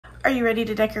Are you ready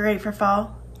to decorate for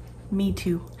fall? Me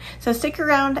too. So stick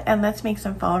around and let's make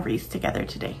some fall wreaths together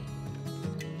today.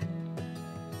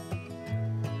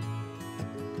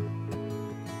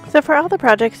 So for all the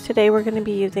projects today, we're going to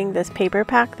be using this paper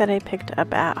pack that I picked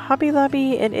up at Hobby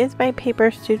Lobby. It is by Paper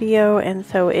Studio, and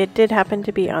so it did happen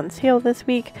to be on sale this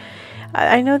week.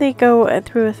 I know they go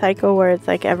through a cycle where it's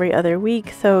like every other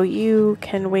week, so you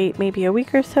can wait maybe a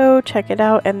week or so, check it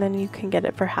out, and then you can get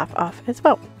it for half off as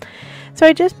well. So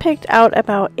I just picked out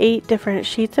about 8 different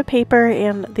sheets of paper,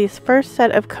 and these first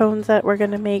set of cones that we're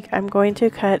going to make, I'm going to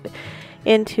cut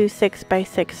into 6 by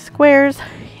 6 squares.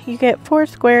 You get 4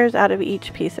 squares out of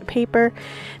each piece of paper.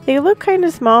 They look kind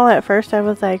of small at first. I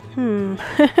was like,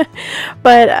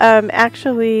 but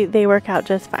actually they work out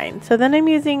just fine. So then I'm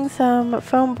using some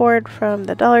foam board from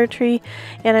the Dollar Tree,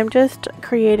 and I'm just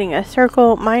creating a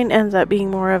circle. Mine ends up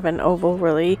being more of an oval,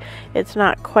 really. It's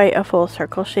not quite a full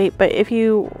circle shape, but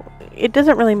it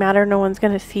doesn't really matter. No one's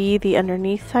going to see the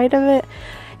underneath side of it.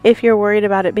 If you're worried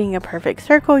about it being a perfect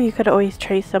circle, you could always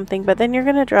trace something, but then you're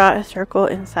going to draw a circle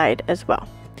inside as well.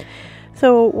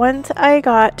 So once I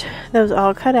got those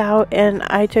all cut out, and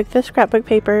I took the scrapbook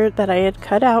paper that I had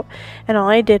cut out, and all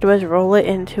I did was roll it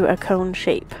into a cone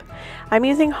shape. I'm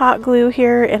using hot glue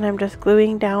here, and I'm just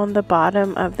gluing down the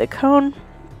bottom of the cone,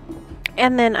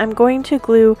 and then I'm going to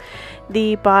glue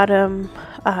the bottom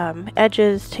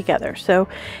edges together. So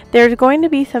there's going to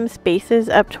be some spaces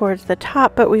up towards the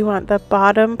top, but we want the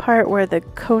bottom part where the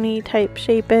coney type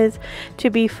shape is to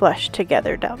be flush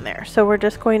together down there. So we're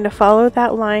just going to follow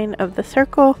that line of the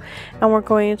circle, and we're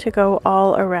going to go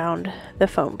all around the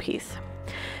foam piece.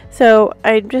 So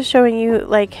I'm just showing you,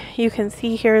 like you can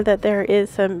see here, that there is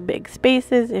some big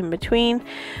spaces in between.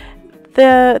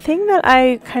 The thing that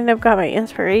I kind of got my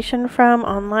inspiration from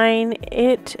online,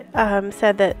 it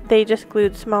said that they just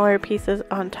glued smaller pieces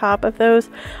on top of those.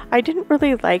 I didn't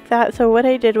really like that, so what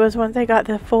I did was, once I got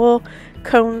the full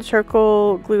cone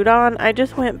circle glued on, I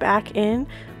just went back in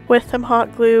with some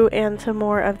hot glue and some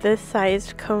more of this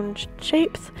sized cone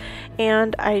shapes,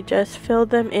 and I just filled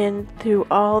them in through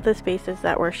all the spaces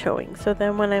that were showing. So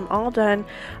then when I'm all done,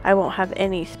 I won't have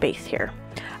any space here.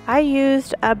 I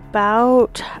used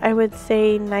about, I would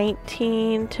say,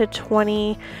 19 to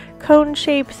 20 cone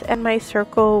shapes, and my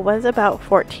circle was about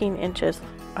 14 inches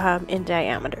in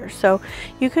diameter. So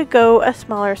you could go a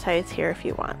smaller size here if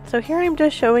you want. So here I'm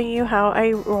just showing you how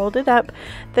I rolled it up.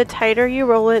 The tighter you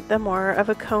roll it, the more of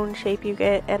a cone shape you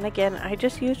get. And again, I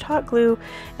just used hot glue,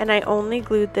 and I only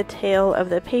glued the tail of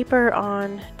the paper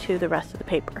on to the rest of the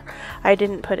paper. I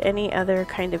didn't put any other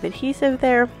kind of adhesive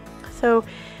there. So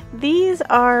these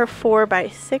are 4 by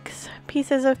 6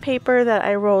 pieces of paper that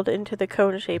I rolled into the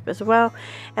cone shape as well,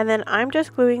 and then I'm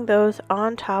just gluing those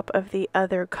on top of the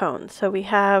other cones. So we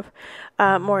have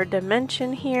more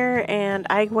dimension here, and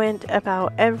I went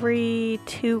about every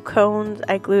 2 cones,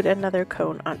 I glued another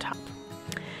cone on top.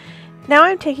 Now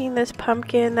I'm taking this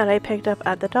pumpkin that I picked up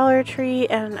at the Dollar Tree,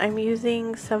 and I'm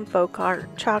using some folk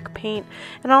art chalk paint,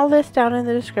 and I'll list down in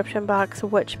the description box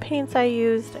which paints I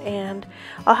used, and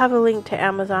I'll have a link to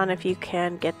Amazon if you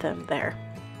can get them there.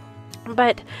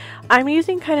 But I'm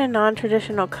using kind of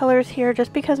non-traditional colors here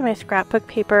just because my scrapbook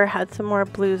paper had some more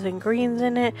blues and greens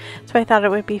in it, so I thought it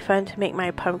would be fun to make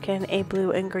my pumpkin a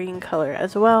blue and green color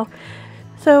as well.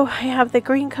 So I have the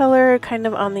green color kind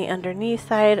of on the underneath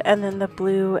side, and then the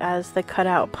blue as the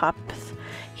cutout pops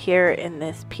here in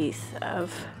this piece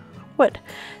of wood.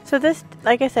 So this,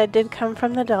 like I said, did come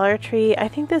from the Dollar Tree. I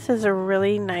think this is a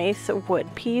really nice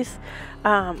wood piece.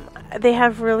 They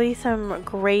have really some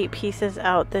great pieces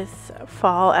out this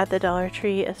fall at the Dollar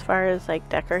Tree as far as like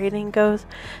decorating goes.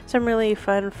 Some really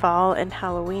fun fall and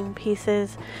Halloween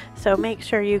pieces. So make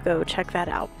sure you go check that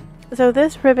out. So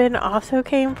this ribbon also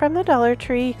came from the Dollar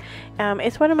Tree.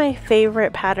 It's one of my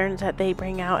favorite patterns that they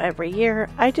bring out every year.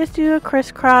 I just do a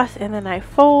crisscross, and then I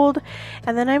fold,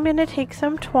 and then I'm going to take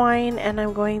some twine and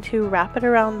I'm going to wrap it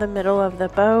around the middle of the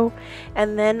bow,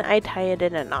 and then I tie it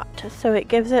in a knot. So it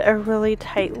gives it a really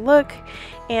tight look,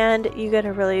 and you get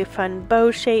a really fun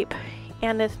bow shape,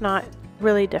 and it's not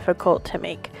really difficult to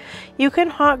make. You can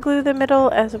hot glue the middle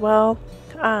as well.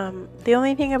 The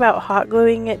only thing about hot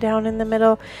gluing it down in the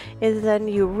middle is then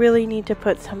you really need to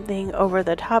put something over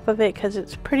the top of it, because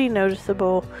it's pretty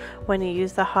noticeable when you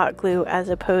use the hot glue as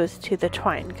opposed to the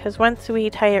twine, because once we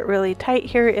tie it really tight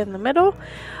here in the middle,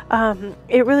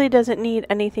 it really doesn't need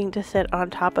anything to sit on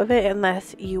top of it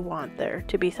unless you want there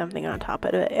to be something on top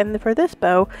of it. And for this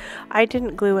bow, I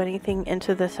didn't glue anything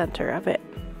into the center of it.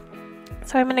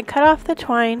 So I'm going to cut off the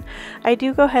twine. I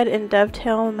do go ahead and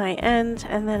dovetail my ends,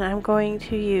 and then I'm going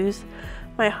to use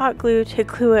my hot glue to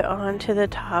glue it onto the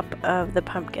top of the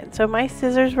pumpkin. So my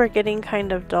scissors were getting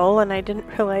kind of dull, and I didn't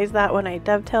realize that when I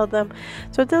dovetailed them.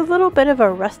 So it's a little bit of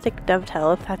a rustic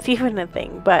dovetail, if that's even a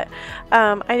thing, but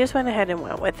I just went ahead and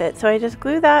went with it. So I just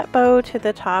glue that bow to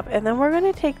the top, and then we're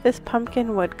going to take this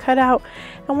pumpkin wood cutout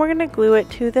and we're going to glue it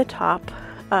to the top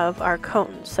of our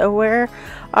cone. So where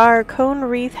our cone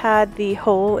wreath had the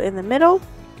hole in the middle,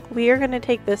 we are going to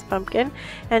take this pumpkin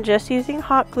and just using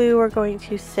hot glue, we're going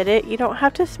to sit it. You don't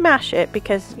have to smash it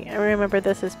because remember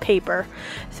this is paper.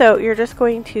 So you're just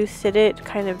going to sit it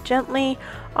kind of gently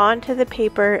onto the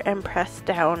paper and press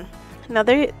down. Now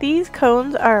these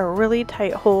cones are a really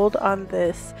tight hold on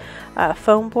this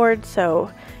foam board,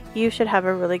 so you should have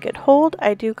a really good hold.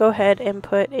 I do go ahead and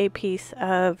put a piece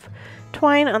of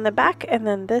twine on the back, and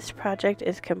then this project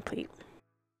is complete.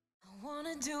 I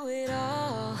wanna do it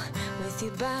all with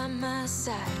you by my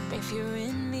side. If you're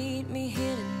in, meet me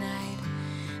here tonight.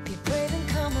 Be brave and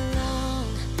come along.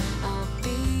 I'll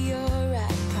be your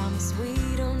ride. Promise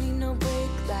we don't need no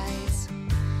brake lights.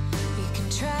 We can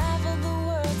travel the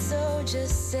world, so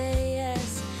just say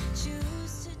yes.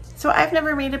 So I've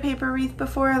never made a paper wreath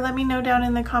before. Let me know down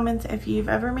in the comments if you've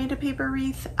ever made a paper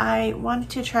wreath. I want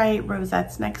to try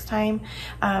rosettes next time.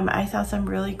 I saw some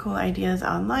really cool ideas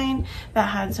online that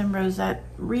had some rosette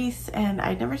wreaths, and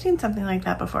I'd never seen something like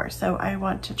that before. So I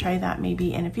want to try that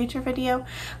maybe in a future video.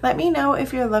 Let me know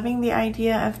if you're loving the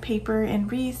idea of paper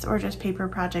and wreaths or just paper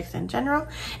projects in general,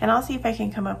 and I'll see if I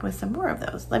can come up with some more of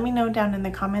those. Let me know down in the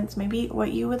comments maybe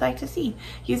what you would like to see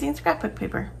using scrapbook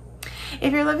paper.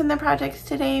 If you're loving the projects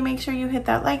today, make sure you hit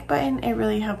that like button. It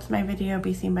really helps my video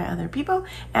be seen by other people.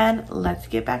 And let's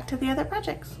get back to the other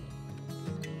projects.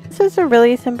 This is a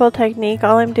really simple technique.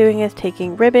 All I'm doing is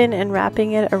taking ribbon and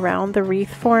wrapping it around the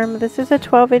wreath form. This is a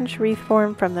 12-inch wreath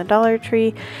form from the Dollar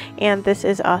Tree, and this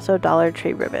is also Dollar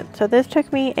Tree ribbon. So this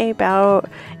took me about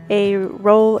a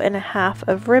roll and a half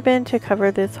of ribbon to cover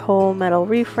this whole metal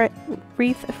wreath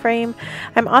frame.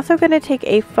 I'm also going to take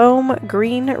a foam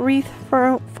green wreath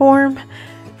form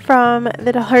from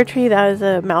the Dollar Tree. That is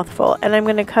a mouthful, and I'm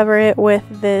going to cover it with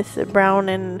this brown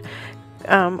and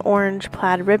orange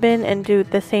plaid ribbon and do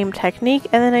the same technique,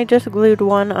 and then I just glued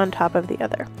one on top of the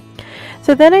other.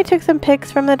 So then I took some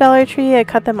picks from the Dollar Tree, I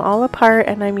cut them all apart,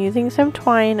 and I'm using some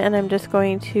twine, and I'm just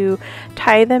going to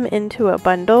tie them into a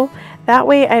bundle. That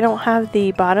way I don't have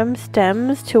the bottom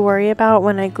stems to worry about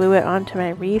when I glue it onto my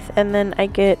wreath, and then I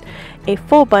get a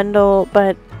full bundle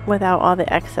but without all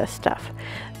the excess stuff.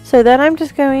 So then I'm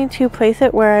just going to place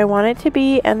it where I want it to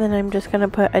be, and then I'm just going to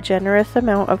put a generous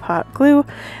amount of hot glue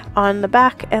on the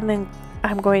back, and then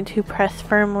I'm going to press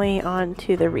firmly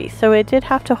onto the wreath. So it did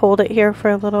have to hold it here for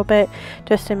a little bit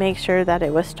just to make sure that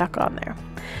it was stuck on there.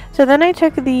 So then I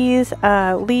took these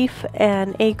leaf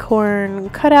and acorn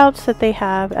cutouts that they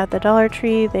have at the Dollar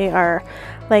Tree. They are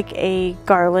like a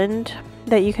garland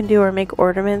that you can do or make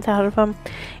ornaments out of them,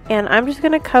 and I'm just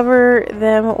going to cover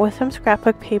them with some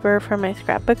scrapbook paper from my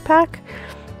scrapbook pack.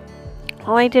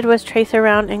 All I did was trace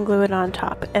around and glue it on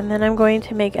top, and then I'm going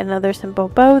to make another simple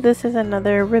bow. This is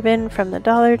another ribbon from the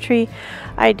Dollar Tree.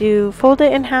 I do fold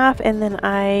it in half, and then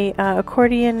I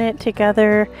accordion it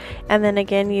together, and then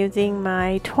again using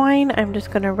my twine I'm just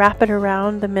going to wrap it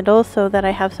around the middle so that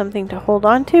I have something to hold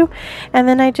on to, and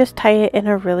then I just tie it in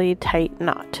a really tight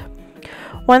knot.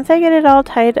 Once I get it all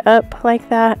tied up like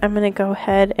that, I'm going to go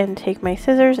ahead and take my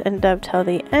scissors and dovetail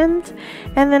the ends,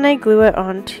 and then I glue it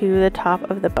onto the top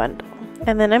of the bundle.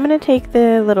 And then I'm going to take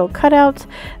the little cutouts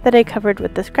that I covered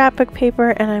with the scrapbook paper,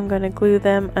 and I'm going to glue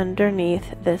them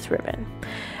underneath this ribbon.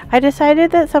 I decided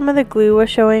that some of the glue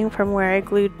was showing from where I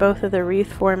glued both of the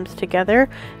wreath forms together,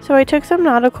 so I took some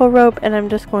nautical rope and I'm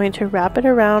just going to wrap it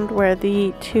around where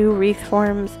the two wreath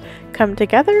forms come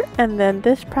together, and then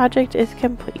this project is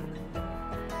complete.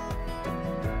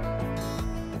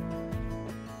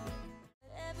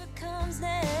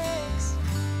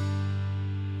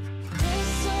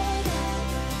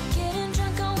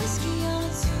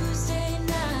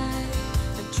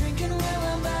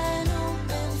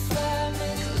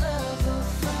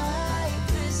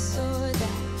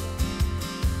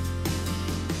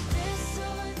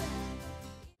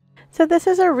 So this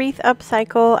is a wreath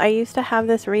upcycle. I used to have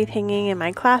this wreath hanging in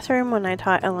my classroom when I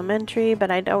taught elementary, but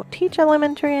I don't teach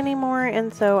elementary anymore,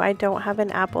 and so I don't have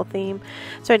an apple theme.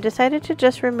 So I decided to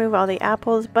just remove all the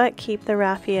apples but keep the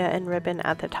raffia and ribbon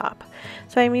at the top.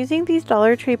 So I'm using these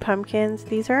Dollar Tree pumpkins.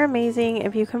 These are amazing.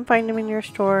 If you can find them in your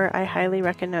store, I highly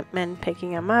recommend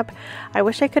picking them up. I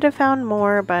wish I could have found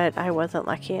more, but I wasn't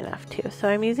lucky enough to. So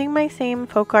I'm using my same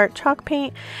folk art chalk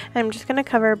paint, and I'm just going to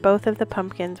cover both of the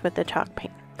pumpkins with the chalk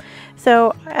paint.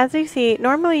 So as you see,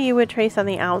 normally you would trace on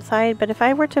the outside, but if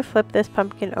I were to flip this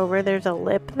pumpkin over, there's a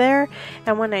lip there,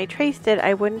 and when I traced it,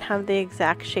 I wouldn't have the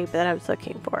exact shape that I was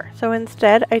looking for. So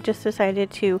instead, I just decided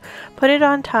to put it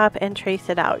on top and trace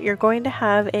it out. You're going to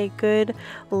have a good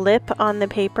lip on the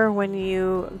paper when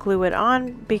you glue it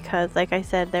on, because like I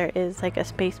said, there is like a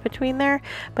space between there,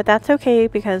 but that's okay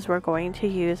because we're going to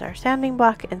use our sanding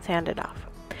block and sand it off.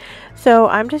 So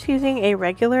I'm just using a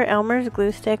regular Elmer's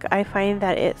glue stick. I find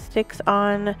that it sticks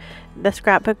on the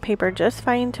scrapbook paper just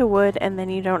fine to wood, and then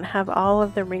you don't have all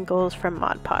of the wrinkles from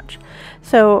Mod Podge.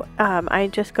 So I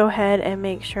just go ahead and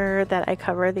make sure that I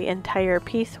cover the entire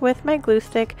piece with my glue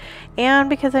stick, and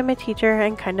because I'm a teacher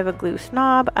and kind of a glue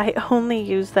snob, I only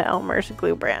use the Elmer's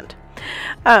glue brand.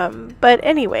 But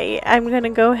anyway, I'm going to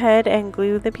go ahead and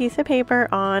glue the piece of paper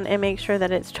on and make sure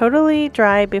that it's totally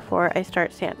dry before I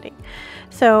start sanding.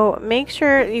 So make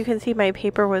sure, you can see my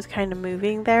paper was kind of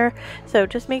moving there, so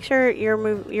just make sure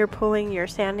you're pulling your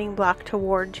sanding block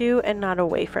towards you and not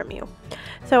away from you.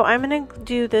 So I'm going to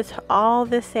do all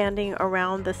this sanding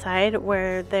around the side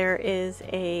where there is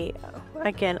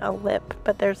again a lip,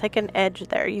 but there's like an edge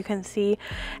there. You can see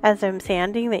as I'm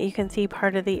sanding that you can see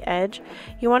part of the edge.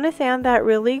 You want to sand that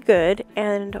really good,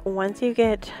 and once you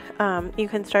get you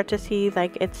can start to see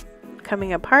like it's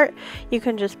coming apart, you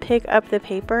can just pick up the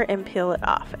paper and peel it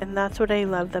off. And that's what I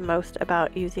love the most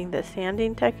about using this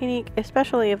sanding technique,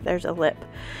 especially if there's a lip.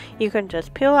 You can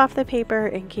just peel off the paper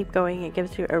and keep going. It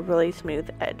gives you a really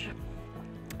smooth edge.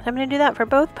 So I'm going to do that for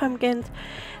both pumpkins.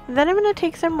 Then I'm going to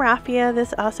take some raffia.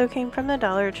 This also came from the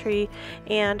Dollar Tree,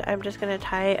 and I'm just going to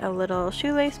tie a little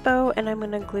shoelace bow, and I'm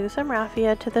going to glue some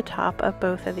raffia to the top of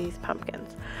both of these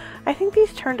pumpkins. I think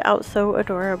these turned out so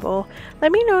adorable.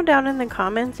 Let me know down in the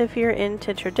comments if you're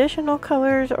into traditional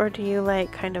colors, or do you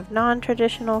like kind of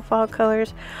non-traditional fall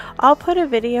colors. I'll put a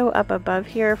video up above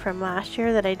here from last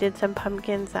year that I did some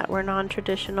pumpkins that were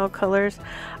non-traditional colors.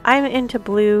 I'm into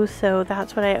blue, so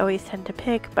that's what I always tend to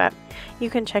pick, but you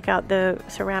can check out the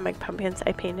ceramic pumpkins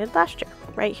I painted last year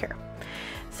right here.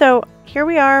 So here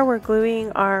we are, we're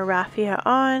gluing our raffia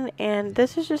on, and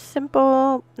this is just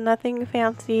simple, nothing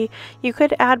fancy. You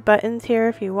could add buttons here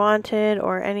if you wanted,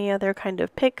 or any other kind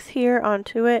of picks here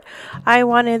onto it. I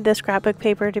wanted the scrapbook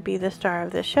paper to be the star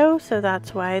of the show, so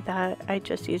that's why I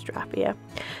just used raffia.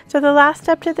 So the last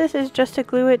step to this is just to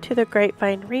glue it to the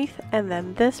Grapevine wreath, and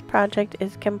then this project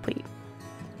is complete.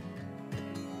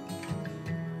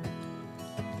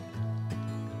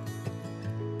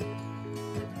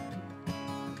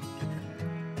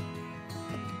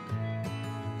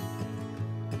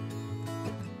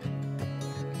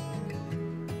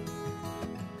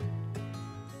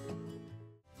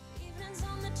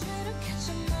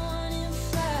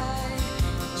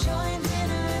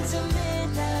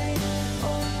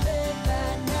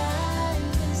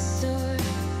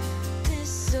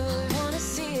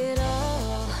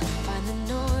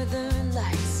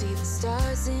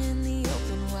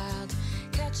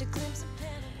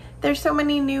 There's so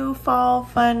many new fall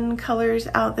fun colors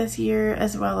out this year,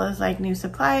 as well as like new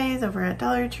supplies over at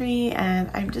Dollar Tree, and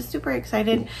I'm just super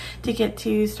excited to get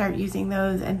to start using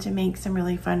those and to make some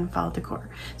really fun fall decor.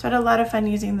 So I had a lot of fun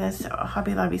using this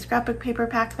Hobby Lobby scrapbook paper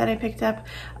pack that I picked up.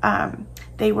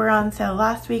 They were on sale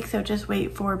last week, so just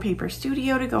wait for Paper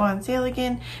Studio to go on sale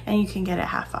again and you can get it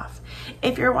half off.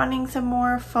 If you're wanting some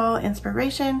more fall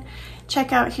inspiration,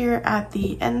 check out here at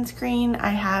the end screen. I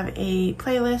have a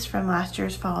playlist from last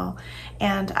year's fall,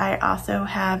 and I also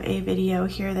have a video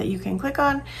here that you can click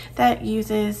on that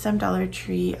uses some Dollar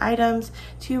Tree items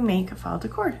to make fall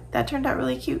decor. That turned out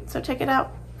really cute, so check it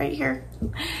out right here.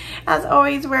 As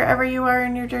always, wherever you are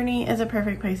in your journey is a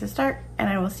perfect place to start, and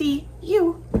I will see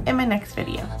you in my next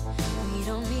video.